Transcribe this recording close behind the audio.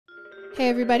Hey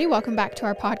everybody, welcome back to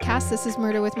our podcast. This is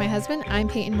Murder with My Husband. I'm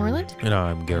Payton Moreland. And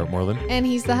I'm Garrett Moreland. And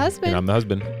he's the husband. And I'm the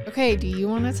husband. Okay, do you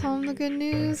want to tell him the good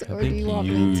news? Or do you want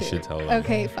me to? You should tell them.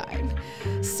 Okay, fine.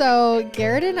 So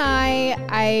Garrett and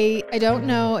I don't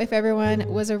know if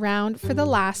everyone was around for the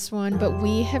last one, but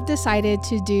we have decided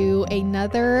to do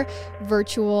another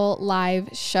virtual live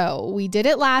show. We did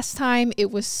it last time.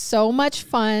 It was so much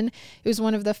fun. It was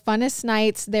one of the funnest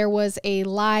nights. There was a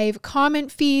live comment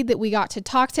feed that we got to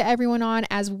talk to everyone on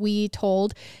as we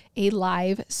told a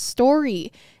live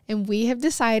story. And we have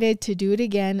decided to do it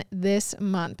again this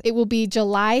month. It will be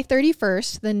July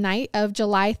 31st, the night of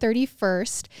July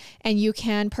 31st, and you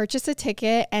can purchase a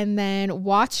ticket and then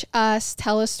watch us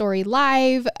tell a story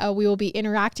live. We will be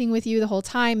interacting with you the whole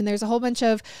time, and there's a whole bunch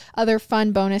of other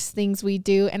fun bonus things we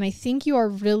do, and I think you are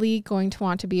really going to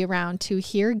want to be around to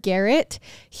hear Garrett,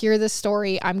 hear the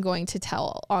story I'm going to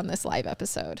tell on this live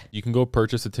episode. You can go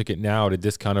purchase a ticket now at a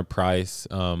discounted price.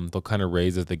 They'll kind of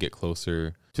raise as they get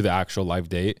closer to the actual live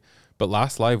date. But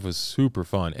last live was super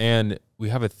fun, and we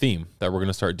have a theme that we're going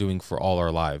to start doing for all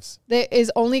our lives. That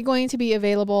is only going to be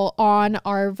available on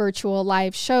our virtual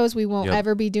live shows. We won't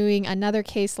ever be doing another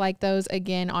case like those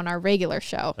again on our regular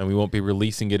show. And we won't be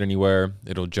releasing it anywhere.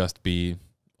 It'll just be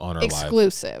on our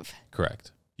exclusive. Live.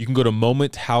 Correct. You can go to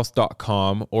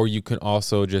momenthouse.com, or you can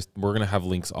also we're going to have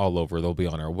links all over. They'll be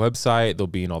on our website. They'll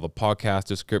be in all the podcast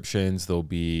descriptions. They'll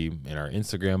be in our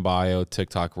Instagram bio,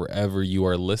 TikTok, wherever you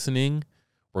are listening.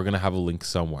 We're going to have a link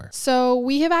somewhere. So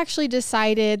we have actually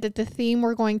decided that the theme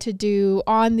we're going to do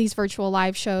on these virtual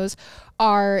live shows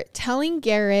are telling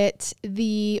Garrett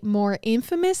the more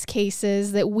infamous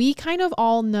cases that we kind of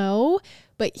all know,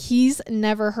 but he's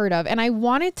never heard of. And I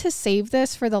wanted to save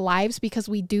this for the lives because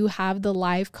we do have the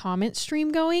live comment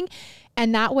stream going.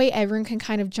 And that way everyone can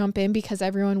kind of jump in because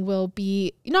everyone will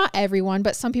be, not everyone,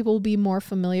 but some people will be more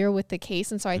familiar with the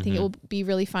case. And so I think it will be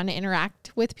really fun to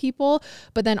interact with people,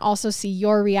 but then also see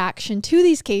your reaction to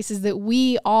these cases that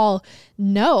we all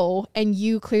know and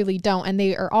you clearly don't. And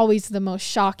they are always the most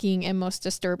shocking and most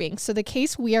disturbing. So the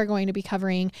case we are going to be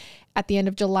covering at the end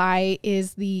of July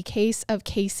is the case of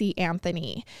Casey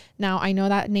Anthony. Now, I know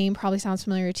that name probably sounds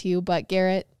familiar to you, but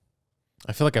Garrett?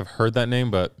 I feel like I've heard that name,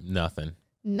 but nothing.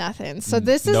 So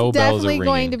this is definitely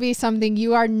going to be something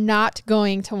you are not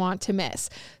going to want to miss.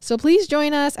 So please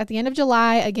join us at the end of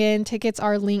July. Again, tickets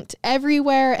are linked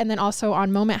everywhere and then also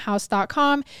on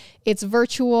momenthouse.com. It's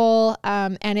virtual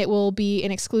and it will be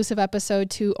an exclusive episode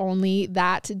to only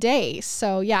that day.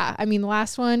 So yeah, I mean, the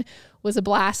last one was a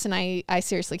blast and I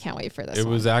seriously can't wait for this one. It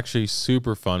was actually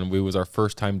super fun. It was our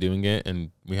first time doing it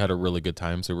and we had a really good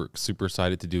time. So we're super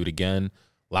excited to do it again.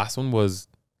 Last one was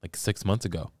like 6 months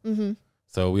ago.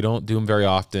 So we don't do them very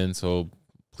often, so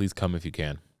please come if you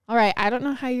can. All right. I don't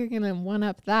know how you're going to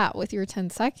one-up that with your 10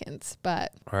 seconds,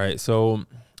 but... All right. So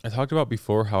I talked about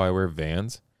before how I wear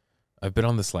Vans. I've been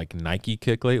on this like Nike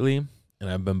kick lately, and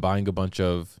I've been buying a bunch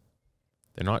of...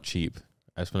 They're not cheap.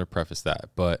 I just want to preface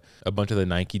that. But a bunch of the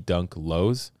Nike Dunk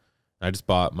lows. And I just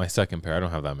bought my second pair. I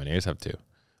don't have that many. I just have two.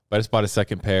 But I just bought a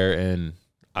second pair, and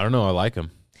I don't know. I like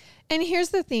them. And here's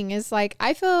the thing is like,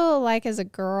 I feel like as a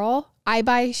girl, I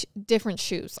buy different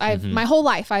shoes. My whole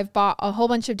life, I've bought a whole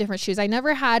bunch of different shoes. I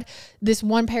never had this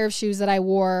one pair of shoes that I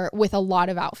wore with a lot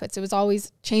of outfits. It was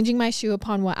always changing my shoe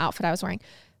upon what outfit I was wearing.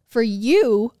 For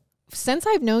you, since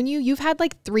I've known you, you've had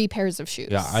like 3 pairs of shoes.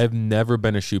 Yeah, I've never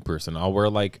been a shoe person. I'll wear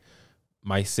like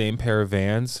my same pair of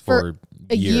Vans for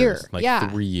a year.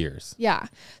 Like 3 years. Yeah.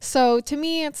 So to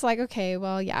me, it's like, okay,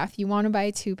 well, yeah, if you want to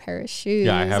buy 2 pairs of shoes,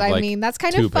 I mean, that's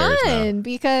kind of fun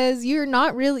because you're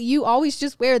not really, you always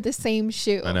just wear the same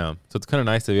shoe. I know. So it's kind of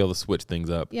nice to be able to switch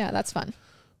things up. Yeah, that's fun.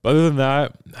 But other than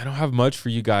that, I don't have much for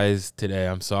you guys today.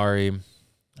 I'm sorry.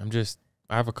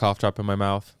 I have a cough drop in my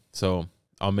mouth. So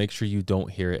I'll make sure you don't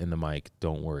hear it in the mic.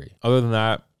 Don't worry. Other than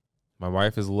that, my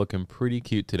wife is looking pretty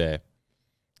cute today.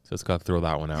 So just got to throw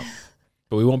that one out.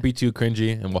 But we won't be too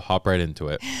cringy and we'll hop right into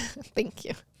it. Thank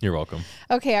you. You're welcome.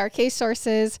 Okay, our case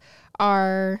sources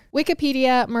are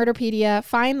Wikipedia, Murderpedia,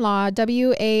 FindLaw,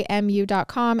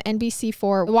 WAMU.com,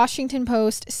 NBC4, The Washington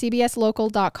Post,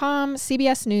 CBSLocal.com,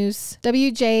 CBS News,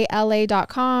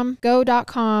 WJLA.com,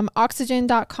 Go.com,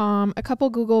 Oxygen.com, a couple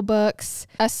Google books,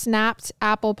 a snapped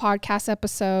Apple podcast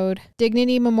episode,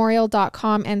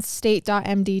 DignityMemorial.com, and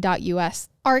State.md.us.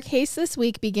 Our case this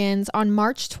week begins on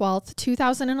March 12th,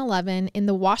 2011 in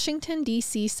the Washington,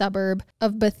 D.C. suburb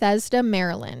of Bethesda,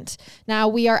 Maryland. Now,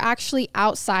 we are actually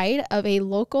outside of a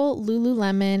local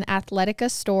Lululemon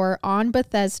Athletica store on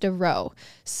Bethesda Row.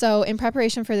 So in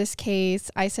preparation for this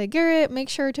case, I said, Garrett, make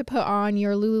sure to put on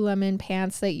your Lululemon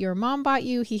pants that your mom bought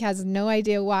you. He has no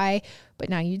idea why, but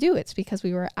now you do. It's because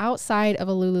we were outside of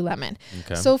a Lululemon.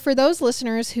 Okay. So for those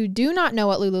listeners who do not know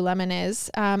what Lululemon is,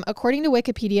 according to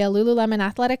Wikipedia, Lululemon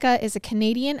Athletica is a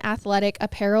Canadian athletic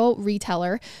apparel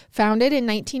retailer founded in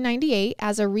 1998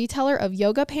 as a retailer of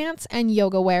yoga pants and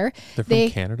yoga wear. They're from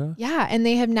Canada? Yeah, and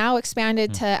they have now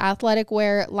expanded to athletic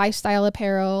wear, lifestyle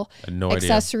apparel,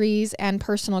 accessories, and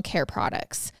personal care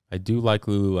products. I do like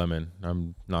Lululemon.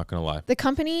 I'm not going to lie. The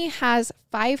company has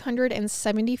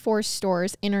 574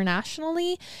 stores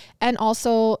internationally and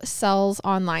also sells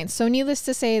online. So needless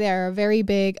to say, they're a very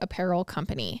big apparel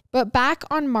company. But back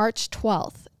on March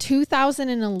 12th,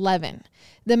 2011,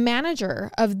 the manager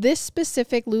of this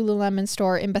specific Lululemon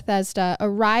store in Bethesda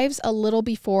arrives a little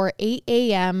before 8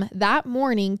 a.m. that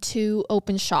morning to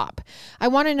open shop. I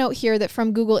want to note here that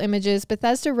from Google Images,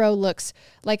 Bethesda Row looks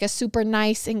like a super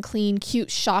nice and clean,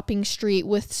 cute shopping street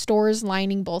with stores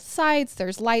lining both sides.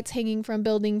 There's lights hanging from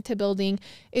building to building.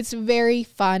 It's a very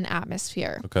fun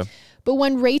atmosphere. Okay. But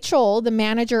when Rachel, the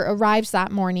manager, arrives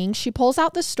that morning, she pulls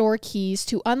out the store keys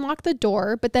to unlock the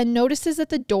door, but then notices that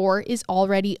the door is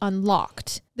already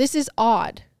unlocked. This is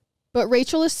odd. But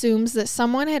Rachel assumes that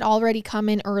someone had already come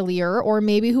in earlier, or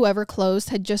maybe whoever closed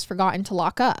had just forgotten to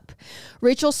lock up.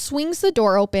 Rachel swings the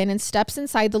door open and steps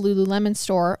inside the Lululemon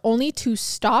store, only to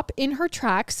stop in her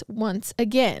tracks once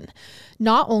again.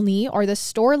 Not only are the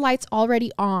store lights already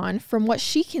on, from what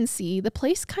she can see, the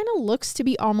place kind of looks to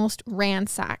be almost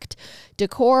ransacked.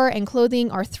 Decor and clothing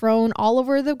are thrown all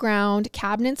over the ground,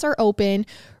 cabinets are open.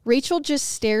 Rachel just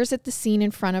stares at the scene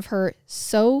in front of her,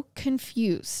 so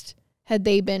confused. Had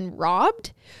they been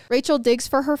robbed? Rachel digs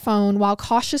for her phone while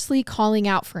cautiously calling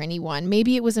out for anyone.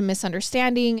 Maybe it was a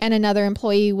misunderstanding and another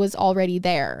employee was already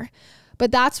there.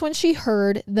 But that's when she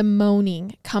heard the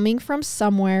moaning coming from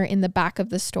somewhere in the back of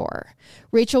the store.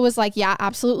 Rachel was like, yeah,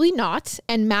 absolutely not,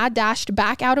 and mad dashed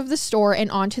back out of the store and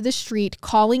onto the street,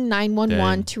 calling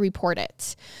 911 to report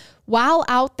it. While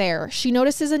out there, she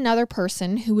notices another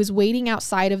person who was waiting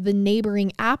outside of the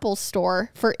neighboring Apple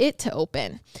store for it to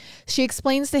open. She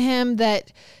explains to him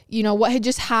that, what had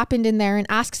just happened in there and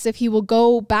asks if he will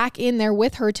go back in there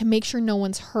with her to make sure no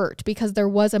one's hurt because there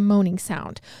was a moaning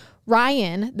sound.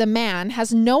 Ryan, the man,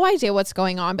 has no idea what's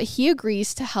going on, but he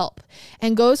agrees to help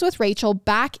and goes with Rachel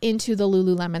back into the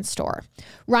Lululemon store.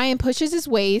 Ryan pushes his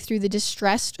way through the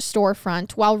distressed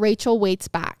storefront while Rachel waits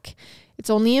back. It's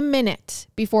only a minute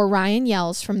before Ryan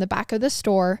yells from the back of the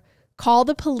store, "Call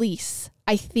the police.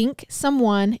 I think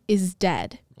someone is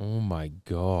dead." Oh my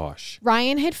gosh.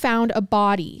 Ryan had found a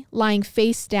body lying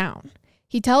face down.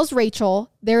 He tells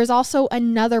Rachel there is also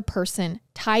another person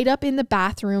tied up in the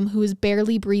bathroom who is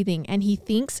barely breathing, and he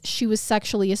thinks she was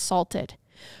sexually assaulted.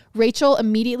 Rachel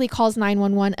immediately calls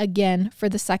 911 again for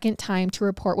the second time to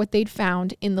report what they'd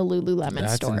found in the Lululemon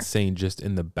store. That's insane, just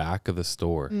in the back of the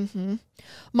store. Mm-hmm.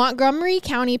 Montgomery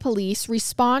County Police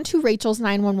respond to Rachel's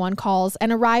 911 calls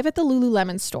and arrive at the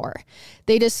Lululemon store.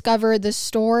 They discover the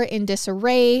store in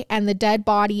disarray, and the dead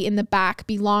body in the back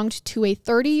belonged to a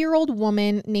 30-year-old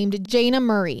woman named Jayna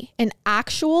Murray, an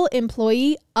actual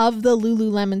employee of the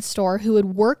Lululemon store who had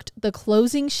worked the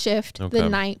closing shift the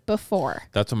night before.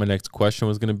 That's what my next question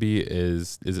was going to be,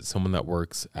 is it someone that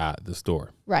works at the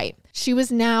store? Right. She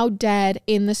was now dead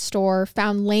in the store,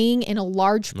 found laying in a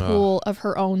large pool of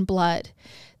her own blood.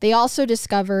 They also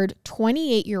discovered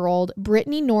 28-year-old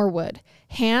Brittany Norwood,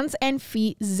 hands and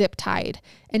feet zip-tied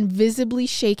and visibly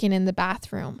shaken in the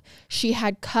bathroom. She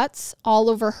had cuts all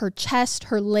over her chest,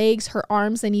 her legs, her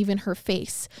arms, and even her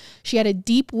face. She had a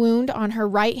deep wound on her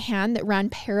right hand that ran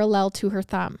parallel to her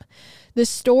thumb. The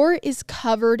store is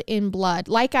covered in blood.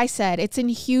 Like I said, it's in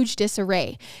huge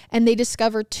disarray, and they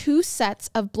discover 2 sets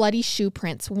of bloody shoe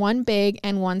prints, one big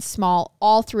and one small,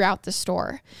 all throughout the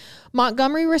store.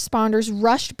 Montgomery responders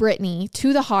rushed Brittany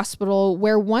to the hospital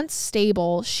where, once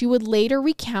stable, she would later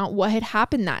recount what had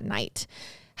happened that night,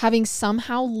 having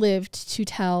somehow lived to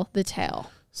tell the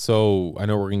tale. So I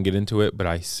know we're going to get into it, but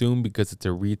I assume because it's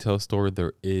a retail store,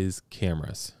 there is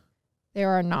cameras. There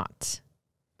are not.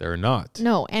 There are not.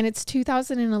 No, and it's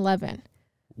 2011,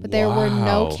 but there were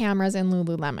no cameras in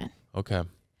Lululemon. Okay.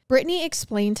 Brittany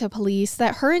explained to police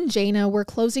that her and Jayna were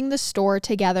closing the store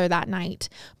together that night,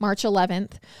 March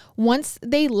 11th. Once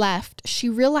they left, she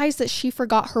realized that she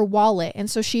forgot her wallet, and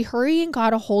so she hurried and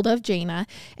got a hold of Jayna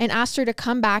and asked her to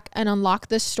come back and unlock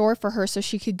the store for her so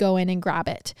she could go in and grab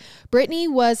it. Brittany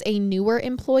was a newer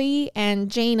employee, and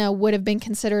Jayna would have been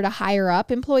considered a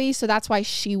higher-up employee, so that's why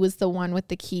she was the one with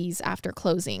the keys after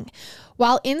closing.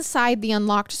 While inside the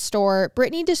unlocked store,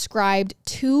 Brittany described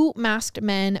 2 masked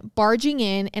men barging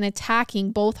in and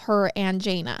attacking both her and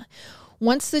Jayna.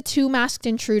 Once the two masked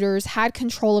intruders had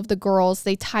control of the girls,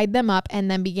 they tied them up and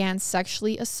then began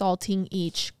sexually assaulting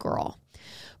each girl.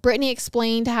 Brittany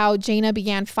explained how Jayna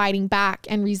began fighting back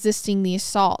and resisting the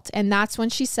assault, and that's when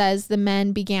she says the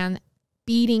men began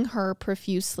beating her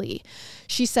profusely.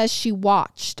 She says she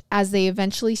watched as they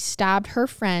eventually stabbed her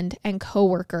friend and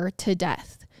coworker to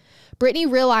death. Brittany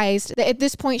realized that at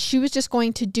this point she was just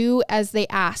going to do as they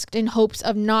asked in hopes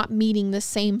of not meeting the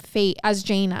same fate as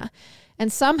Jayna.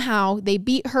 And somehow they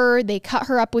beat her, they cut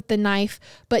her up with the knife,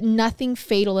 but nothing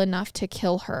fatal enough to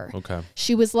kill her. Okay.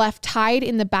 She was left tied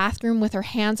in the bathroom with her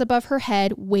hands above her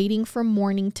head, waiting for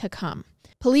morning to come.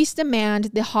 Police demand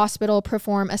the hospital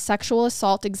perform a sexual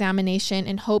assault examination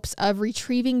in hopes of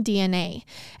retrieving DNA,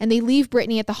 and they leave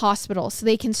Brittany at the hospital so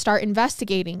they can start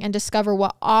investigating and discover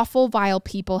what awful, vile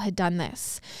people had done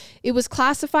this. It was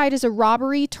classified as a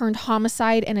robbery turned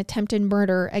homicide and attempted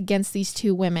murder against these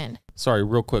two women. Sorry,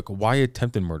 real quick. Why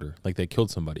attempted murder? Like they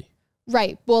killed somebody?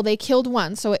 Right. Well, they killed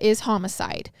one, so it is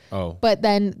homicide. Oh. But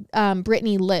then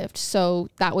Brittany lived, so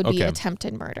that would be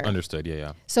attempted murder. Understood.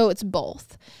 Yeah. So it's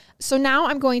both. So now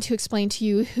I'm going to explain to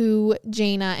you who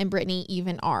Jayna and Brittany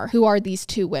even are. Who are these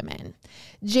two women?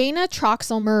 Jayna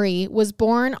Troxell Murray was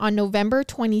born on November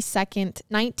 22nd,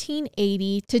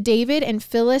 1980 to David and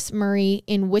Phyllis Murray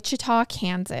in Wichita,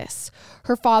 Kansas.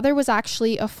 Her father was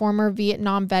actually a former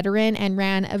Vietnam veteran and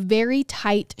ran a very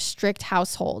tight, strict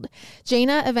household.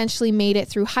 Jayna eventually made it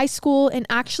through high school and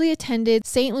actually attended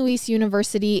St. Louis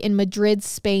University in Madrid,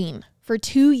 Spain, for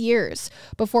 2 years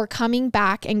before coming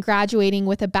back and graduating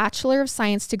with a Bachelor of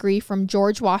Science degree from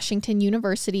George Washington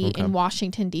University in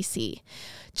Washington, D.C.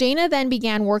 Jayna then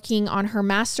began working on her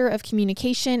Master of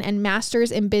Communication and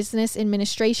Master's in Business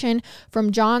Administration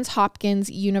from Johns Hopkins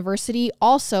University,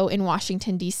 also in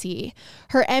Washington, D.C.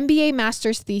 Her MBA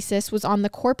master's thesis was on the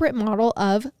corporate model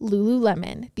of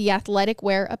Lululemon, the athletic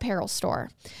wear apparel store.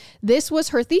 This was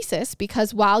her thesis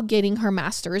because while getting her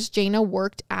master's, Jayna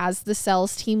worked as the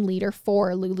sales team leader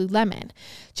for Lululemon.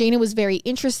 Jayna was very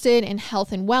interested in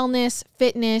health and wellness,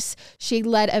 fitness. She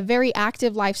led a very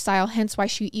active lifestyle, hence why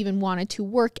she even wanted to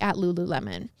work at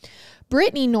Lululemon.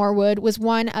 Brittany Norwood was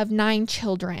one of 9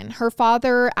 children. Her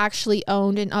father actually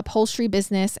owned an upholstery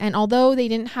business, and although they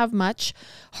didn't have much,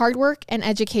 hard work and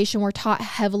education were taught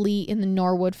heavily in the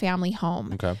Norwood family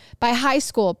home. Okay. By high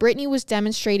school, Brittany was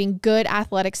demonstrating good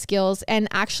athletic skills and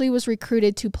actually was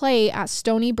recruited to play at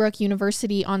Stony Brook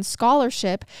University on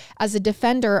scholarship as a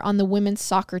defender on the women's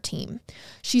soccer team.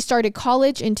 She started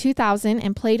college in 2000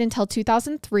 and played until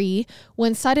 2003,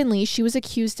 when suddenly she was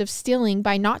accused of stealing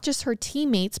by not just her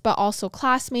teammates, but also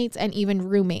classmates and even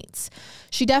roommates.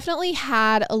 She definitely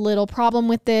had a little problem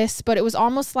with this, but it was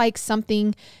almost like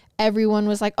something everyone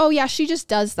was like, oh yeah, she just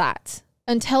does that,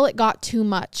 until it got too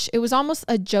much. It was almost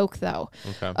a joke though.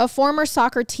 Okay. A former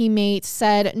soccer teammate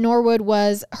said Norwood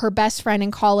was her best friend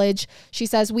in college. She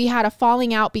says, we had a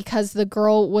falling out because the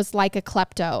girl was like a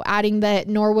klepto, adding that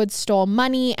Norwood stole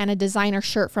money and a designer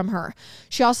shirt from her.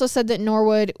 She also said that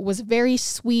Norwood was very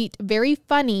sweet, very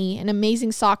funny, an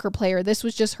amazing soccer player. This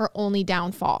was just her only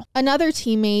downfall. Another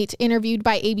teammate interviewed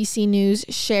by ABC News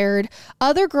shared,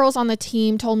 other girls on the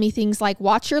team told me things like,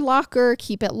 watch your locker,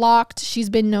 keep it locked. She's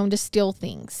been known to steal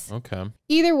things. Okay.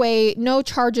 Either way, no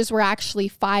charges were actually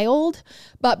filed,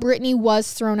 but Brittany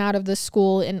was thrown out of the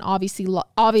school and obviously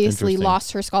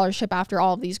lost her scholarship after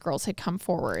all of these girls had come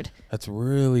forward. That's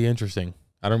really interesting.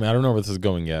 I don't know where this is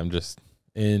going yet. I'm just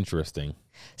interesting.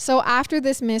 So after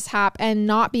this mishap and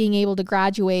not being able to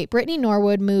graduate, Brittany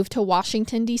Norwood moved to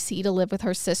Washington, D.C. to live with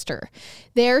her sister.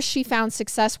 There, she found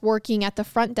success working at the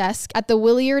front desk at the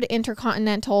Willard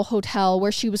Intercontinental Hotel,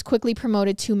 where she was quickly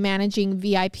promoted to managing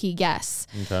VIP guests.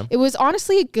 Okay. It was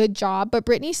honestly a good job, but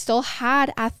Brittany still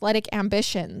had athletic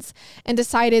ambitions and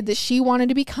decided that she wanted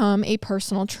to become a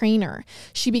personal trainer.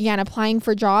 She began applying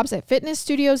for jobs at fitness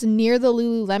studios near the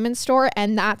Lululemon store,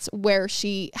 and that's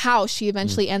how she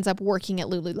eventually ends up working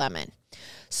at Lululemon.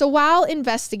 So while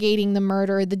investigating the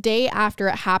murder the day after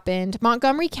it happened,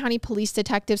 Montgomery County police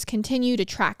detectives continue to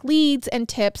track leads and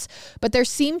tips, but there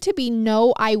seemed to be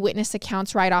no eyewitness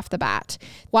accounts right off the bat.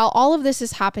 While all of this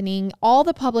is happening, all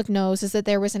the public knows is that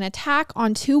there was an attack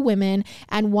on 2 women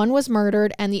and one was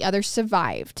murdered and the other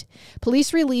survived.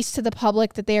 Police released to the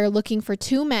public that they are looking for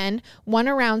 2 men, one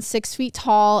around 6 feet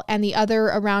tall and the other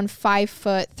around 5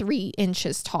 foot 3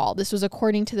 inches tall. This was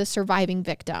according to the surviving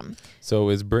victim. So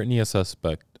is Brittany a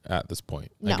suspect at this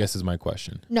point? No. I guess is my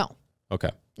question. No. Okay.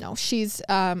 No, she's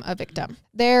a victim.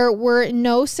 There were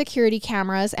no security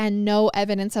cameras and no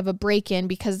evidence of a break-in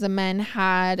because the men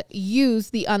had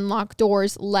used the unlocked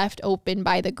doors left open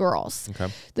by the girls.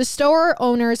 Okay. The store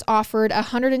owners offered a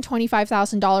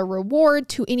 $125,000 reward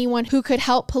to anyone who could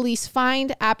help police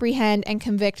find, apprehend, and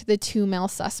convict the 2 male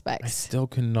suspects. I still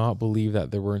cannot believe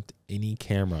that there weren't any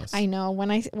cameras. I know.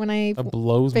 When I that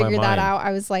blows my mind. figured that out,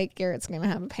 I was like, Garrett's going to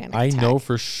have a panic attack. I know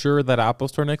for sure that Apple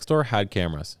Store next door had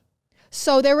cameras.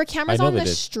 So there were cameras on the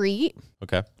street,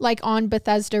 okay, like on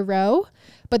Bethesda Row,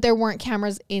 but there weren't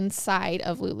cameras inside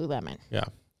of Lululemon. Yeah,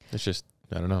 it's just,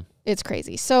 I don't know. It's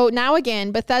crazy. So now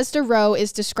again, Bethesda Row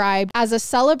is described as a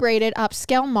celebrated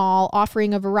upscale mall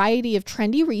offering a variety of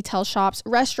trendy retail shops,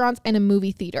 restaurants, and a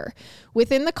movie theater.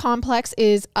 Within the complex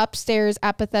is upstairs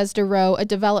at Bethesda Row, a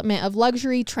development of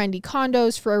luxury, trendy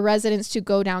condos for residents to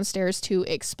go downstairs to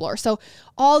explore. So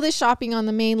all this shopping on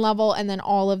the main level and then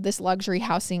all of this luxury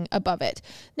housing above it.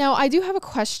 Now, I do have a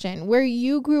question. Where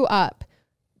you grew up,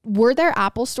 were there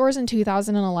Apple stores in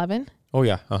 2011? Oh,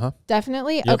 yeah.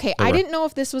 Definitely? Yep, okay. I didn't know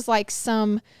if this was like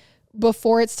some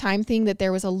before its time thing that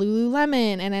there was a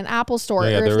Lululemon and an Apple store,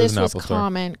 or if this was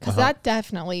common, because that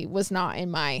definitely was not in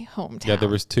my hometown. Yeah, there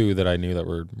was 2 that I knew that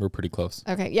were pretty close.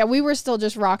 Okay. Yeah, we were still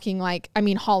just rocking like, I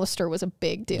mean, Hollister was a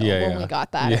big deal when we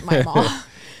got that at my mall.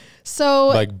 So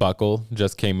like Buckle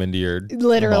just came into your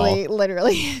literally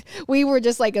mall. We were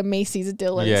just like a Macy's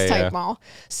Dillard's type mall.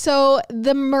 So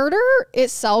the murder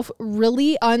itself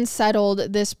really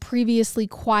unsettled this previously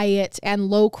quiet and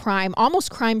low crime,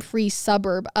 almost crime-free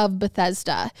suburb of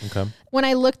Bethesda. Okay. When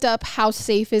I looked up how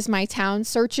safe is my town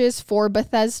searches for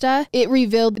Bethesda, it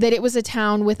revealed that it was a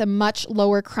town with a much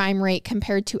lower crime rate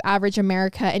compared to average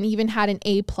America and even had an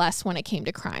A+ when it came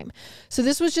to crime. So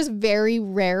this was just very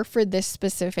rare for this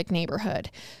specific neighborhood.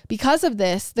 Because of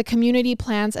this, the community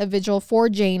plans a vigil for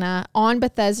Jayna on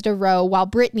Bethesda Row while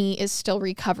Brittany is still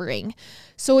recovering.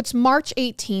 So it's March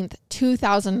 18th,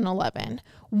 2011,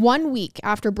 1 week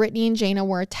after Brittany and Jayna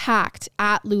were attacked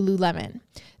at Lululemon.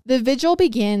 The vigil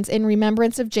begins in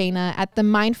remembrance of Jayna at the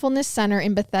Mindfulness Center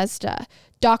in Bethesda.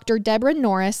 Dr. Deborah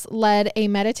Norris led a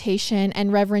meditation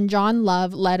and Reverend John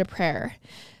Love led a prayer.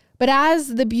 But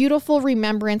as the beautiful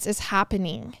remembrance is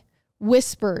happening,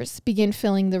 whispers begin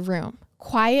filling the room,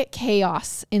 quiet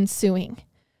chaos ensuing.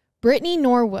 Brittany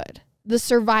Norwood, the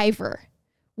survivor,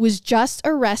 was just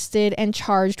arrested and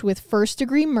charged with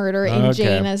first-degree murder in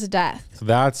Jayna's death. So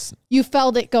that's... You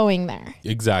felt it going there.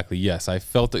 Exactly, yes. I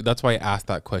felt it. That's why I asked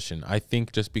that question. I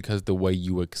think just because the way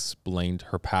you explained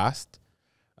her past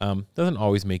doesn't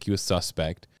always make you a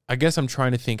suspect. I guess I'm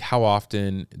trying to think, how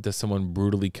often does someone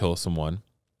brutally kill someone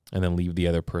and then leave the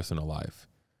other person alive?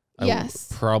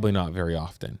 Yes. Probably not very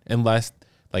often. Unless,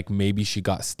 like, maybe she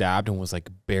got stabbed and was, like,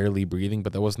 barely breathing,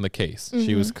 but that wasn't the case.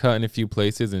 She was cut in a few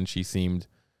places and she seemed...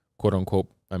 quote unquote,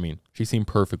 I mean, she seemed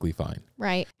perfectly fine.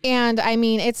 Right. And I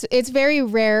mean, it's very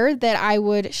rare that I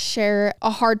would share a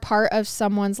hard part of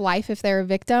someone's life if they're a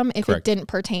victim, if it didn't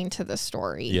pertain to the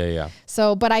story. Yeah.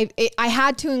 So, but I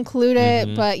had to include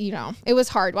it, but you know, it was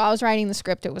hard. While I was writing the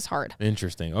script, it was hard.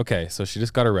 Interesting. Okay. So she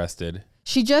just got arrested.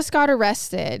 She just got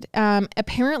arrested.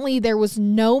 Apparently there was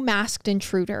no masked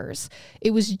intruders.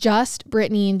 It was just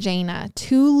Brittany and Jayna,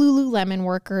 2 Lululemon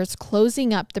workers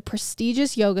closing up the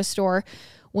prestigious yoga store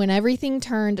when everything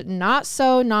turned not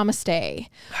so namaste.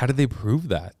 How did they prove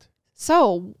that?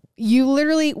 So you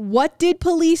literally, what did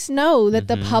police know that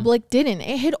the public didn't?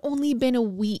 It had only been a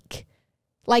week.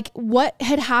 Like, what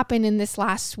had happened in this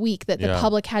last week that the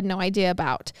public had no idea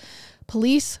about?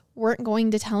 Police weren't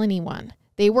going to tell anyone.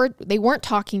 They weren't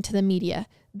talking to the media.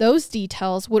 Those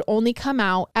details would only come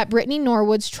out at Brittany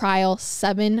Norwood's trial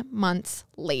 7 months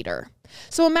later.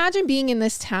 So imagine being in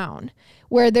this town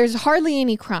where there's hardly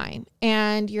any crime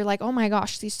and you're like, oh my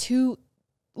gosh, these 2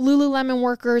 Lululemon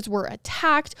workers were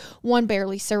attacked. One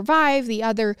barely survived. The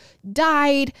other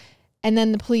died. And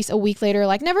then the police a week later are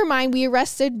like, never mind, we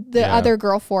arrested the other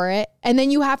girl for it. And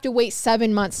then you have to wait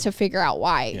 7 months to figure out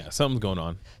why. Yeah, something's going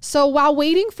on. So while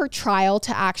waiting for trial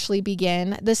to actually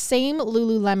begin, the same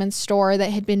Lululemon store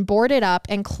that had been boarded up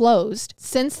and closed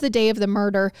since the day of the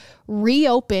murder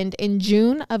reopened in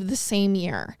June of the same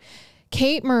year.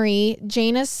 Kate Murray,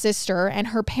 Jayna's sister, and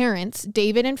her parents,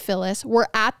 David and Phyllis, were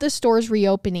at the store's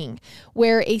reopening,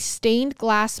 where a stained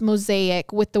glass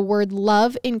mosaic with the word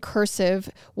love in cursive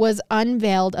was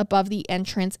unveiled above the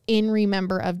entrance in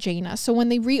remember of Jayna. So when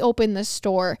they reopened the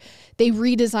store, they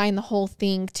redesigned the whole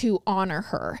thing to honor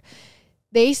her.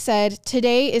 They said,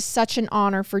 today is such an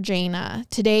honor for Jayna.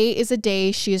 Today is a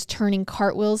day she is turning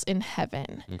cartwheels in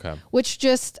heaven. Okay. Which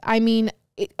just, I mean,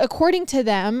 according to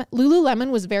them,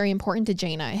 Lululemon was very important to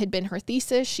Jayna. It had been her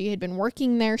thesis. She had been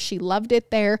working there. She loved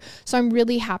it there. So I'm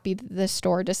really happy that the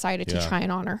store decided to try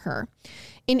and honor her.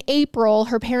 In April,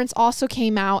 her parents also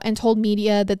came out and told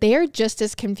media that they are just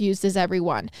as confused as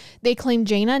everyone. They claim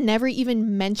Jayna never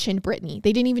even mentioned Brittany.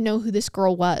 They didn't even know who this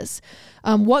girl was.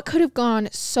 What could have gone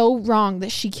so wrong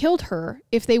that she killed her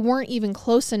if they weren't even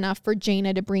close enough for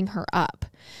Jayna to bring her up?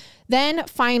 Then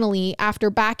finally, after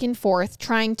back and forth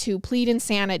trying to plead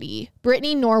insanity,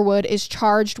 Brittany Norwood is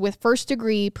charged with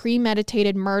first-degree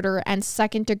premeditated murder and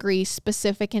second-degree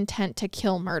specific intent to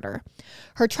kill murder.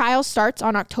 Her trial starts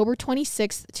on October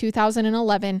 26,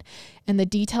 2011, and the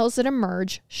details that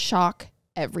emerge shock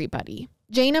everybody.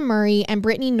 Jayna Murray and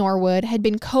Brittany Norwood had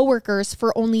been co-workers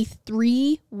for only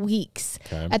 3 weeks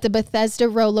at the Bethesda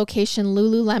Row location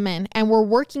Lululemon and were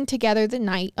working together the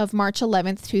night of March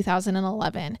 11th,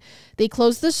 2011. They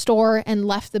closed the store and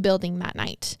left the building that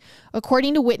night.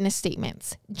 According to witness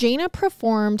statements, Jayna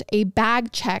performed a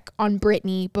bag check on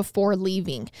Brittany before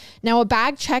leaving. Now, a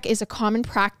bag check is a common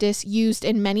practice used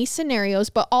in many scenarios,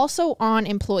 but also on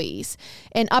employees.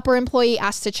 An upper employee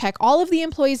asks to check all of the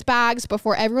employees' bags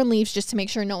before everyone leaves just to make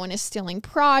sure no one is stealing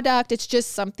product. It's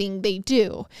just something they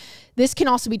do. This can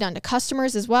also be done to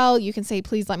customers as well. You can say,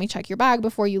 please let me check your bag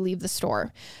before you leave the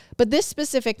store. But this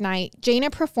specific night,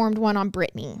 Jayna performed one on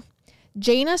Brittany.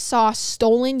 Jayna saw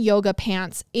stolen yoga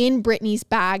pants in Brittany's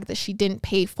bag that she didn't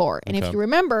pay for. And if you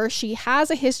remember, she has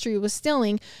a history with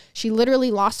stealing. She literally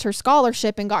lost her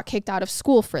scholarship and got kicked out of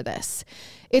school for this.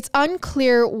 It's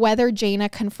unclear whether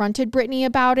Jayna confronted Brittany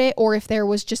about it or if there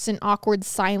was just an awkward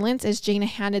silence as Jayna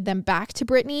handed them back to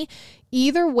Brittany.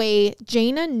 Either way,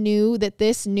 Jayna knew that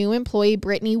this new employee,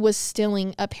 Brittany, was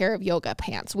stealing a pair of yoga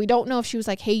pants. We don't know if she was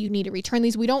like, hey, you need to return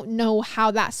these. We don't know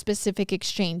how that specific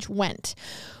exchange went.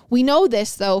 We know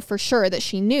this, though, for sure that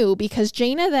she knew because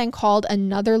Jayna then called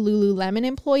another Lululemon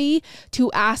employee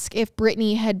to ask if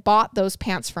Brittany had bought those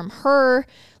pants from her,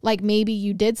 like maybe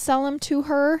you did sell them to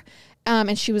her.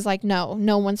 And she was like, no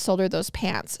one sold her those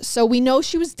pants. So we know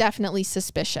she was definitely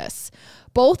suspicious.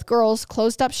 Both girls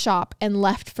closed up shop and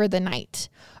left for the night.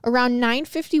 Around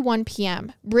 9:51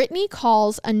 p.m., Brittany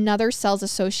calls another sales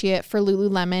associate for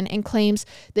Lululemon and claims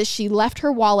that she left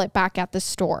her wallet back at the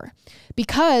store.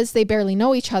 Because they barely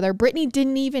know each other, Brittany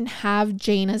didn't even have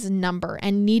Jayna's number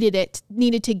and needed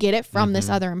to get it from this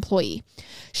other employee.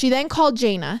 She then called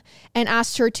Jayna and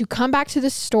asked her to come back to the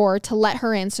store to let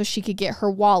her in so she could get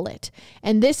her wallet.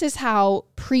 And this is how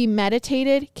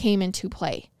premeditated came into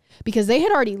play. Because they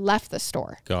had already left the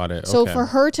store. Got it. So for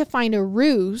her to find a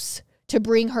ruse to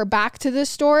bring her back to the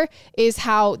store is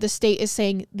how the state is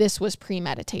saying this was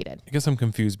premeditated. I guess I'm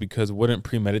confused because wouldn't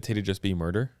premeditated just be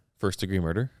murder? First-degree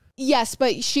murder? Yes,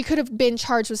 but she could have been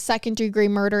charged with second-degree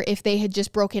murder if they had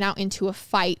just broken out into a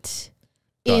fight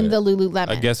in the Lululemon.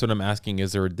 I guess what I'm asking,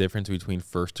 is there a difference between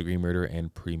first-degree murder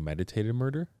and premeditated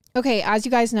murder? Okay, as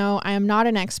you guys know, I am not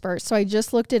an expert, so I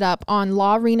just looked it up on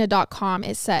lawrena.com.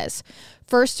 It says,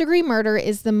 first-degree murder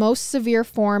is the most severe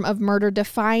form of murder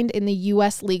defined in the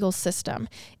U.S. legal system.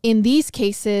 In these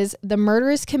cases, the murder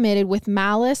is committed with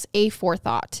malice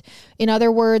aforethought. In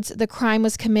other words, the crime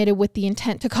was committed with the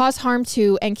intent to cause harm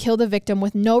to and kill the victim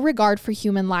with no regard for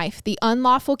human life. The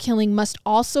unlawful killing must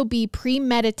also be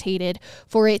premeditated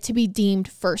for it to be deemed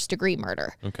first-degree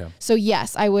murder. Okay. So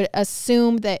yes, I would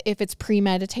assume that if it's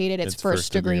premeditated, it's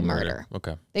first-degree murder.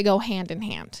 Okay. They go hand in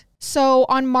hand. So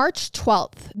on March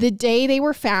 12th, the day they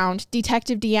were found,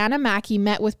 Detective Deanna Mackey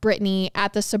met with Brittany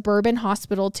at the suburban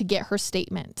hospital to get her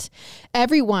statement.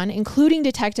 Everyone, including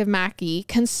Detective Mackey,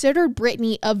 considered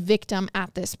Brittany a victim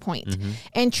at this point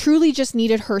and truly just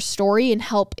needed her story and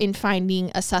help in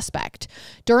finding a suspect.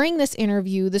 During this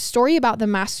interview, the story about the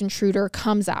masked intruder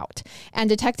comes out, and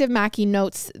Detective Mackey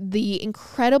notes the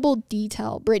incredible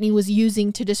detail Brittany was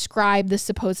using to describe the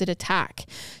supposed attack.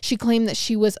 She claimed that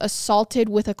she was assaulted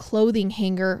with a clothing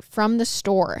hanger from the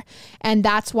store, and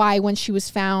that's why when she was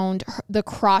found, the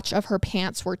crotch of her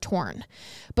pants were torn.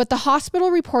 But the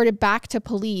hospital reported back to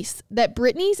police that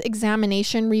Brittany's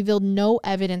examination revealed no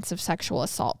evidence of sexual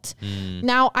assault.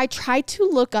 Now, I tried to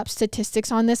look up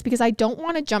statistics on this because I don't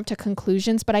want to jump to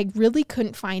conclusions, but I really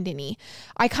couldn't find any.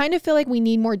 I kind of feel like we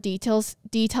need more details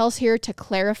here to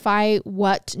clarify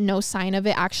what no sign of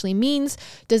it actually means.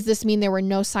 Does this mean there were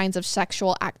no signs of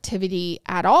sexual activity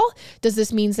at all? Does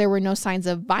this mean there were no signs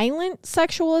of violent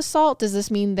sexual assault? Does this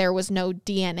mean there was no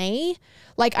DNA?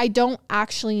 Like, I don't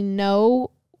actually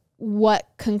know what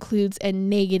concludes a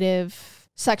negative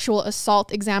sexual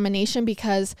assault examination,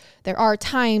 because there are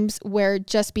times where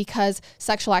just because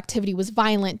sexual activity was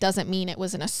violent doesn't mean it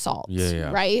was an assault,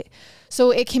 right?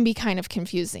 So it can be kind of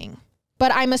confusing.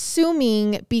 But I'm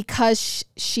assuming because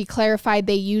she clarified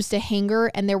they used a hanger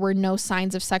and there were no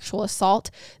signs of sexual assault,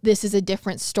 this is a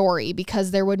different story because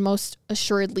there would most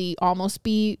assuredly almost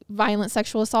be violent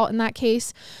sexual assault in that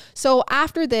case. So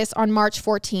after this, on March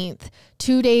 14th,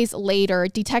 2 days later,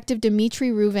 Detective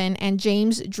Dimitri Reuven and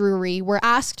James Drury were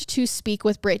asked to speak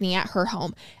with Brittany at her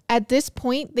home. At this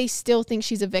point, they still think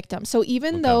she's a victim. So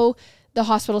even though the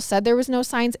hospital said there was no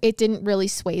signs, it didn't really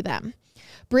sway them.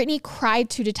 Brittany cried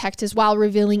to detectives while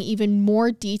revealing even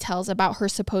more details about her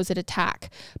supposed attack.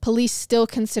 Police still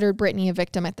considered Brittany a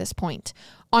victim at this point.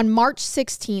 On March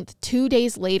 16th, 2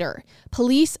 days later,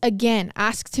 police again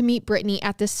asked to meet Brittany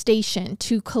at the station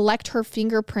to collect her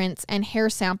fingerprints and hair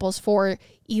samples for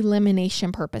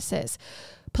elimination purposes.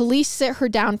 Police sit her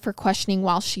down for questioning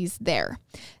while she's there.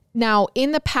 Now,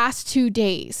 in the past 2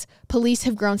 days, police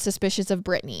have grown suspicious of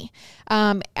Brittany.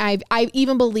 I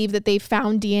even believe that they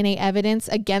found DNA evidence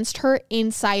against her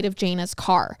inside of Jayna's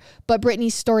car, but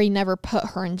Brittany's story never put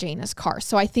her in Jayna's car.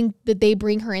 So I think that they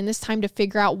bring her in this time to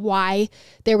figure out why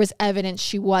there was evidence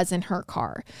she was in her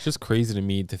car. It's just crazy to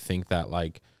me to think that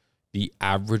like the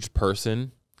average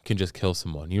person can just kill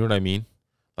someone. You know what I mean?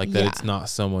 Like that it's not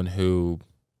someone who,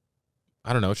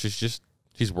 I don't know, she's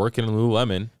working in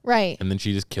Lululemon. Right. And then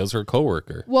she just kills her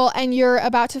coworker. Well, and you're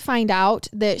about to find out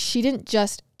that she didn't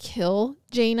just kill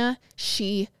Jayna,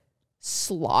 she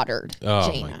slaughtered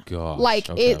Jayna. My gosh. Like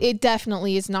it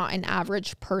definitely is not an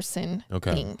average person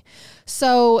thing.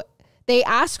 So they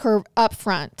ask her up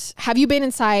front, have you been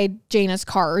inside Jayna's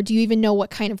car, or do you even know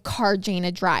what kind of car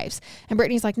Jayna drives? And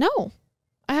Brittany's like, no,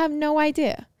 I have no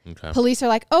idea. Okay. Police are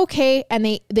like, okay. And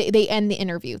they end the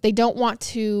interview. They don't want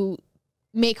to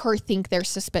make her think they're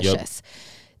suspicious. Yep.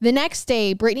 The next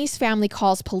day, Brittany's family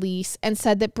calls police and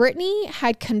said that Brittany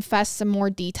had confessed some more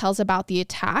details about the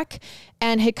attack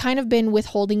and had kind of been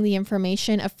withholding the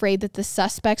information, afraid that the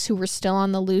suspects who were still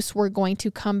on the loose were going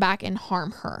to come back and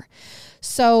harm her.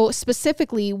 So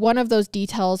specifically, one of those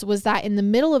details was that in the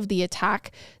middle of the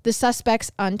attack, the suspects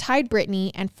untied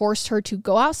Brittany and forced her to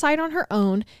go outside on her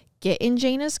own, get in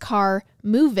Jayna's car,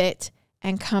 move it,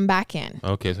 and come back in.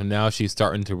 Okay, so now she's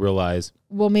starting to realize,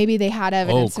 well, maybe they had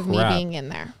evidence of me being in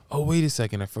there. Oh, wait a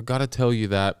second. I forgot to tell you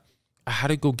that I had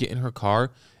to go get in her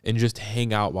car and just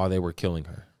hang out while they were killing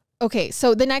her. Okay,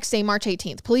 so the next day, March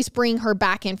 18th, police bring her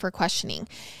back in for questioning.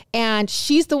 And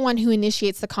she's the one who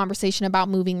initiates the conversation about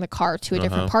moving the car to a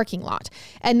different parking lot.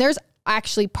 And there's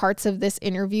actually parts of this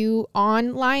interview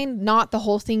online, not the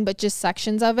whole thing, but just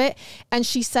sections of it. And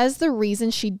she says the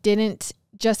reason she didn't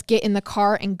just get in the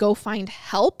car and go find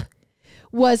help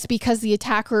was because the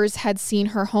attackers had seen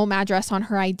her home address on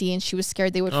her ID and she was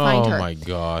scared they would find her. Oh my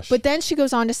gosh. But then she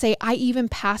goes on to say, I even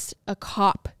passed a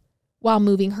cop while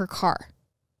moving her car.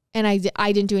 And I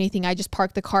didn't do anything. I just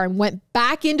parked the car and went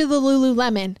back into the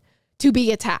Lululemon to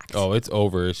be attacked. Oh, it's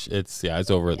over. It's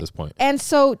over at this point. And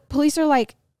so police are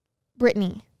like,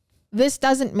 Brittany, this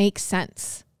doesn't make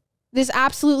sense. This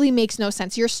absolutely makes no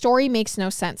sense. Your story makes no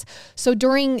sense. So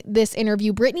during this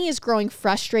interview, Brittany is growing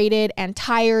frustrated and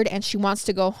tired and she wants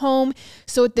to go home.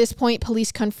 So at this point,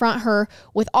 police confront her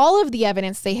with all of the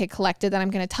evidence they had collected that I'm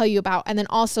going to tell you about. And then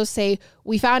also say,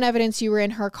 we found evidence you were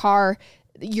in her car.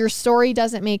 Your story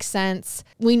doesn't make sense.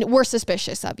 We're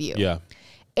suspicious of you. Yeah.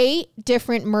 8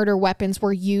 different murder weapons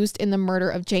were used in the murder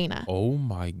of Jayna. Oh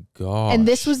my gosh. And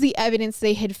this was the evidence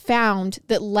they had found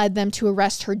that led them to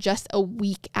arrest her just a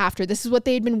week after. This is what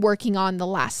they had been working on the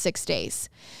last 6 days.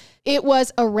 It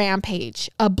was a rampage,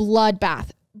 a bloodbath,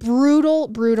 brutal,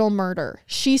 brutal murder.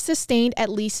 She sustained at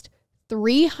least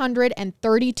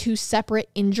 332 separate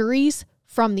injuries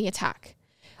from the attack.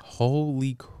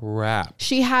 Holy crap.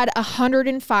 She had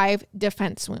 105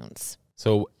 defense wounds.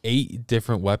 So 8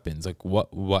 different weapons. Like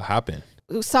what happened?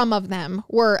 Some of them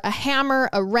were a hammer,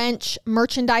 a wrench,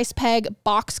 merchandise peg,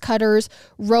 box cutters,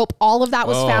 rope. All of that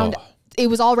was found. It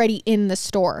was already in the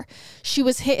store. She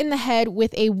was hit in the head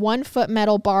with a 1-foot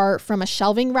metal bar from a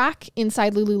shelving rack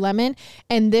inside Lululemon.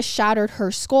 And this shattered her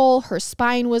skull. Her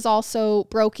spine was also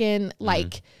broken.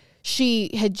 Like she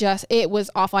had it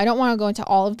was awful. I don't want to go into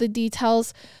all of the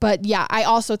details, but yeah, I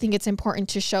also think it's important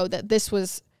to show that this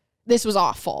was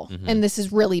awful and this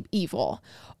is really evil.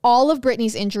 All of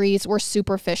Brittany's injuries were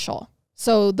superficial.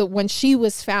 So when she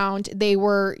was found, they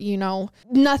were,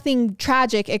 nothing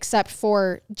tragic except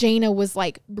for Jayna was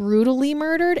like brutally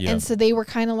murdered. Yep. And so they were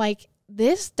kind of like,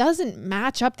 this doesn't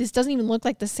match up. This doesn't even look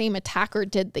like the same attacker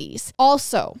did these.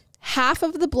 Also, half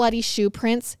of the bloody shoe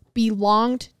prints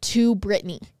belonged to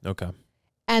Brittany. Okay.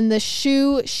 And the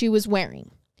shoe she was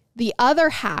wearing. The other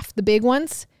half, the big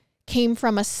ones, came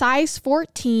from a size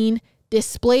 14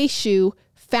 display shoe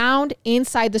found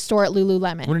inside the store at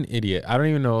Lululemon. What an idiot. I don't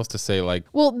even know what else to say. Like,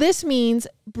 well, this means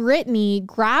Brittany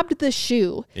grabbed the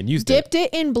shoe and dipped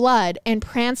it in blood and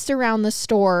pranced around the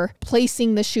store,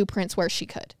 placing the shoe prints where she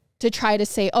could to try to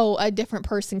say, oh, a different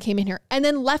person came in here, and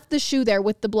then left the shoe there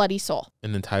with the bloody sole.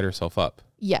 And then tied herself up.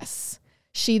 Yes.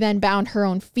 She then bound her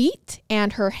own feet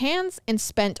and her hands and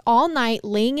spent all night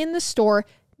laying in the store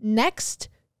next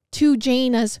to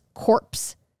Jayna's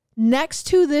corpse, next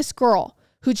to this girl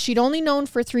who she'd only known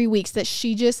for 3 weeks that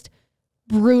she just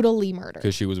brutally murdered.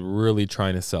 Because she was really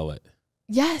trying to sell it.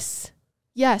 Yes.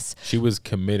 Yes. She was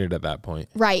committed at that point.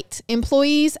 Right.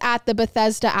 Employees at the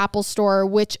Bethesda Apple store,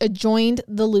 which adjoined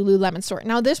the Lululemon store.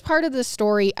 Now, this part of the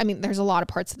story, I mean, there's a lot of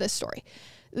parts of this story.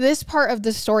 This part of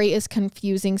the story is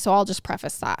confusing, so I'll just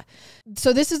preface that.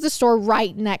 So this is the store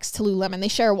right next to Lululemon. They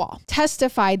share a wall.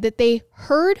 Testified that they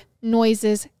heard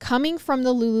noises coming from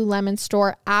the Lululemon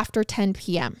store after 10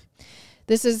 p.m.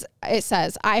 It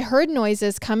says, I heard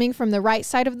noises coming from the right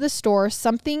side of the store,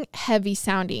 something heavy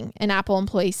sounding, an Apple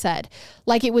employee said,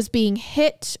 like it was being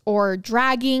hit or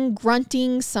dragging,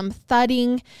 grunting, some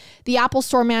thudding. The Apple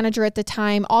store manager at the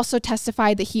time also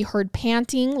testified that he heard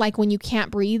panting, like when you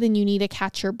can't breathe and you need to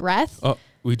catch your breath. Oh,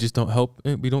 we just don't help.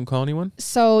 We don't call anyone.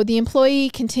 So the employee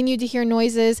continued to hear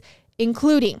noises,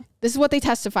 including, this is what they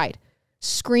testified,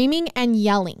 screaming and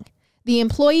yelling. The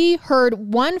employee heard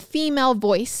one female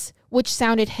voice, which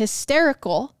sounded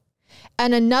hysterical,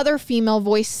 and another female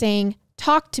voice saying,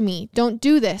 talk to me, don't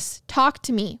do this, talk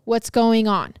to me, what's going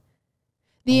on?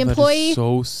 The employee, that is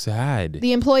so sad.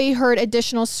 The employee heard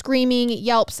additional screaming,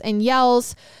 yelps, and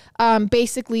yells,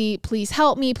 basically, please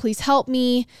help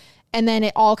me, and then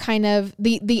it all kind of,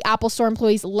 the Apple store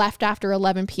employees left after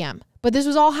 11 p.m. But this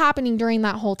was all happening during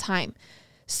that whole time.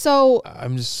 So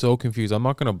I'm just so confused. I'm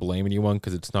not going to blame anyone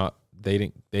because it's not, they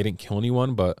didn't kill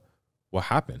anyone, but what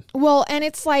happened? Well, and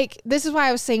it's like, this is why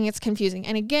I was saying it's confusing.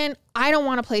 And again, I don't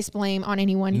want to place blame on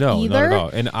anyone either. No, not at all.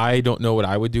 And I don't know what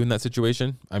I would do in that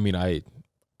situation. I mean, I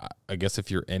guess if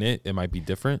you're in it, it might be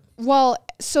different. Well,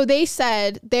 so they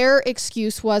said their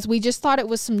excuse was, we just thought it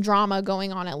was some drama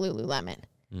going on at Lululemon.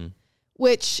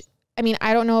 Which, I mean,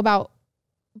 I don't know about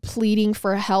pleading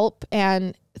for help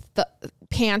and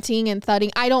panting and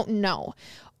thudding. I don't know.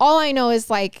 All I know is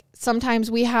like,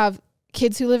 sometimes we have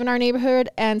kids who live in our neighborhood,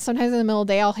 and sometimes in the middle of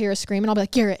the day I'll hear a scream and I'll be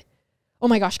like, Garrett, oh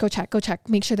my gosh, go check,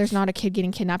 make sure there's not a kid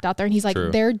getting kidnapped out there. And he's like,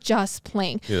 they're just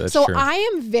playing. Yeah, so true. I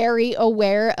am very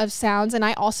aware of sounds, and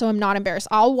I also am not embarrassed.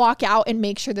 I'll walk out and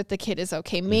make sure that the kid is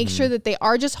okay, make sure that they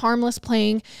are just harmless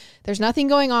playing, there's nothing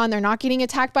going on, they're not getting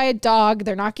attacked by a dog,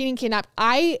 they're not getting kidnapped.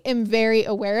 I am very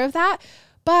aware of that,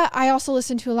 but I also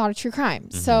listen to a lot of true crime.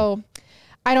 So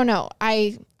I don't know.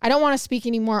 I don't want to speak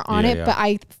anymore on it, but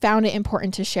I found it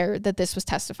important to share that this was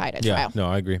testified at trial. No,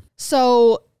 I agree.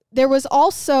 So there was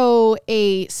also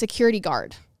a security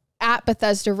guard at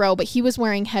Bethesda Row, but he was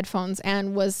wearing headphones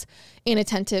and was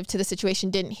inattentive to the situation,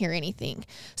 didn't hear anything.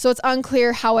 So it's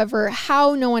unclear, however,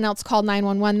 how no one else called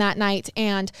 911 that night.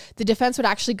 And the defense would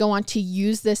actually go on to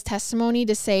use this testimony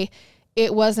to say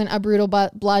it wasn't a brutal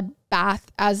bloodbath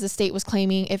as the state was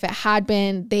claiming. If it had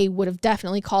been, they would have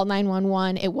definitely called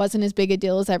 911. It wasn't as big a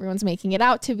deal as everyone's making it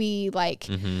out to be. Like,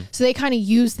 so they kind of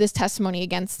used this testimony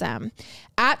against them.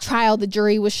 At trial, the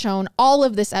jury was shown all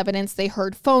of this evidence. They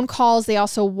heard phone calls. They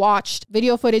also watched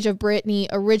video footage of Brittany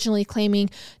originally claiming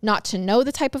not to know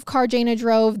the type of car Jayna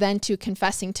drove, then to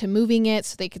confessing to moving it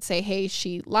so they could say, hey,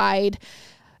 she lied.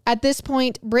 At this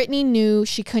point, Brittany knew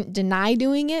she couldn't deny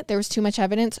doing it. There was too much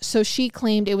evidence. So she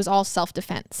claimed it was all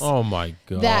self-defense. Oh my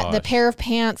God. That the pair of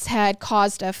pants had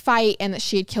caused a fight and that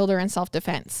she had killed her in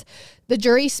self-defense. The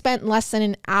jury spent less than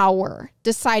an hour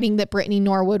deciding that Brittany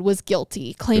Norwood was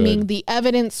guilty, claiming the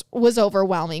evidence was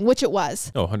overwhelming, which it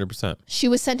was. Oh, 100%. She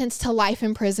was sentenced to life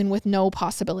in prison with no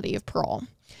possibility of parole.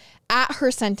 At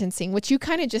her sentencing, which you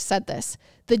kind of just said this,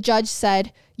 the judge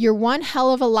said, "You're one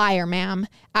hell of a liar, ma'am.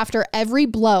 After every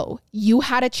blow, you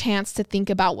had a chance to think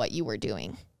about what you were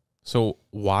doing." So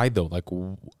why though? Like,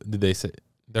 did they say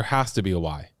there has to be a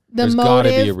why? There's got to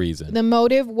be a reason. The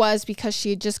motive was because she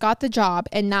had just got the job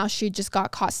and now she just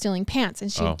got caught stealing pants, and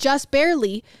she had just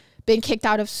barely been kicked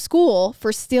out of school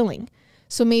for stealing.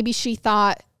 So maybe she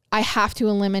thought, I have to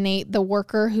eliminate the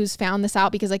worker who's found this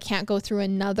out because I can't go through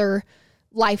another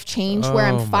life change where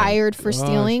I'm fired for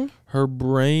stealing. Her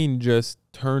brain just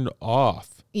turned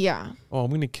off. Yeah. Oh, I'm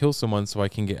going to kill someone so I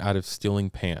can get out of stealing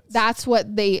pants. That's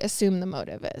what they assume the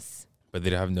motive is. But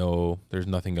they'd have there's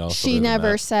nothing else. She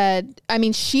never said, I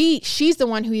mean, she's the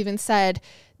one who even said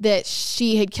that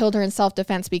she had killed her in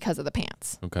self-defense because of the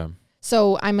pants. Okay.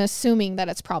 So I'm assuming that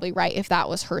it's probably right if that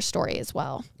was her story as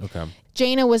well. Okay.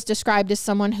 Jayna was described as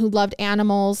someone who loved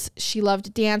animals. She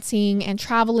loved dancing and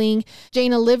traveling.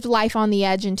 Jayna lived life on the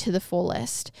edge and to the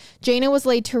fullest. Jayna was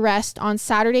laid to rest on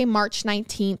Saturday, March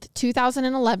 19th,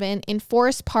 2011 in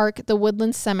Forest Park, the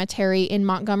Woodlands Cemetery in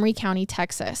Montgomery County,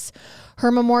 Texas.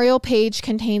 Her memorial page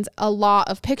contains a lot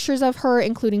of pictures of her,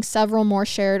 including several more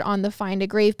shared on the Find a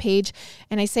Grave page.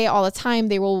 And I say it all the time,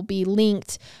 they will be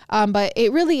linked. But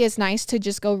it really is nice to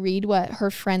just go read what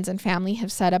her friends and family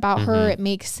have said about her. It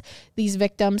makes these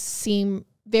victims seem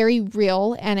very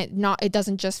real, and it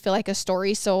doesn't just feel like a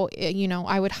story. So, you know,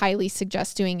 I would highly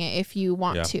suggest doing it if you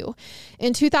want to.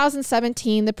 In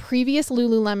 2017, the previous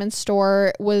Lululemon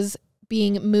store was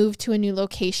being moved to a new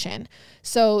location.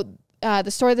 So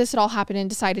the store this had all happened in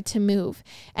decided to move.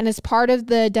 And as part of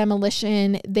the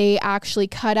demolition, they actually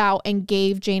cut out and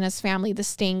gave Jayna's family the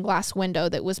stained glass window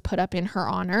that was put up in her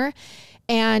honor.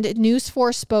 And News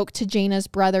 4 spoke to Jayna's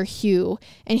brother, Hugh,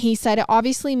 and he said, it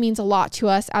obviously means a lot to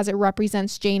us as it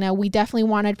represents Jayna. We definitely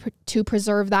wanted to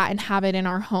preserve that and have it in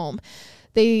our home.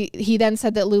 He then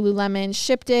said that Lululemon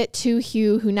shipped it to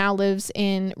Hugh, who now lives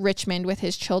in Richmond with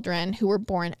his children who were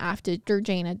born after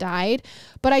Jayna died.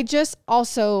 But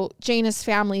Jayna's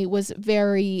family was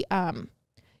very,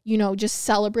 just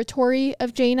celebratory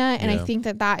of Jayna. And I think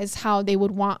that is how they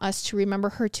would want us to remember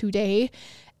her today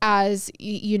as,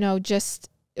 just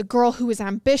a girl who was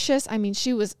ambitious. I mean,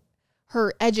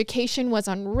 her education was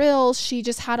unreal. She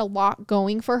just had a lot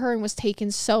going for her and was taken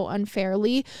so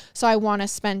unfairly. So I want to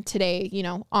spend today,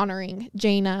 honoring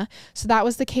Jayna. So that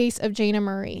was the case of Jayna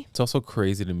Murray. It's also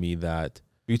crazy to me that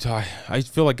I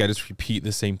feel like I just repeat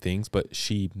the same things, but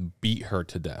she beat her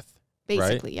to death.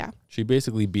 Basically, right? yeah. She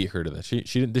basically beat her to death. She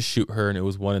didn't just shoot her and it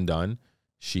was one and done.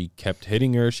 She kept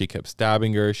hitting her. She kept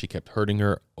stabbing her. She kept hurting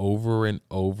her over and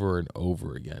over and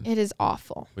over again. It is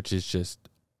awful. Which is just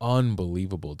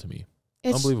unbelievable to me.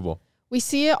 Unbelievable. We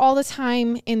see it all the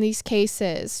time in these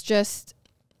cases.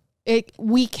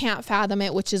 We can't fathom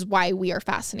it, which is why we are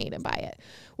fascinated by it.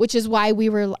 Which is why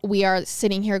we are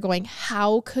sitting here going,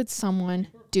 how could someone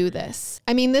do this?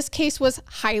 I mean, this case was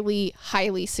highly,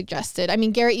 highly suggested. I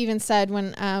mean, Garrett even said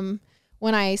when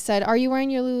I said, "Are you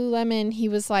wearing your Lululemon?" He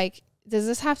was like, "Does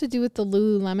this have to do with the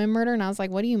Lululemon murder?" And I was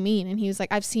like, "What do you mean?" And he was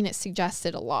like, "I've seen it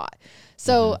suggested a lot."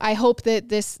 So I hope that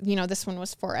this one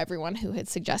was for everyone who had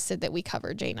suggested that we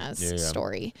cover Jayna's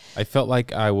story. I felt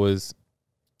like I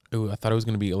thought it was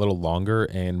going to be a little longer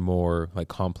and more like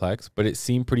complex, but it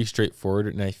seemed pretty straightforward.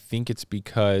 And I think it's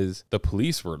because the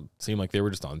police seemed like they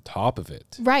were just on top of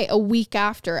it. Right. A week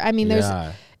after. I mean,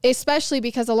 especially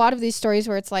because a lot of these stories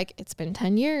where it's like, it's been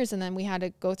 10 years and then we had to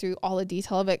go through all the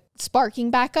detail of it sparking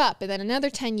back up and then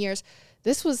another 10 years.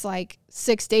 This was like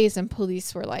 6 days and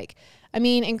police were like,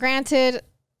 and granted,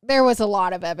 there was a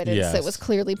lot of evidence that was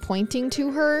clearly pointing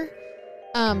to her.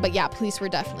 But yeah, police were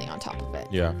definitely on top of it.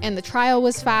 Yeah. And the trial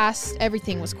was fast.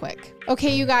 Everything was quick.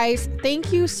 Okay, you guys,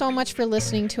 thank you so much for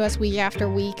listening to us week after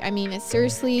week. I mean, it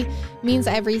seriously means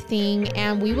everything.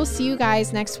 And we will see you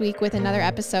guys next week with another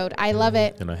episode. I love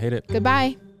it. And I hate it.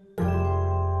 Goodbye.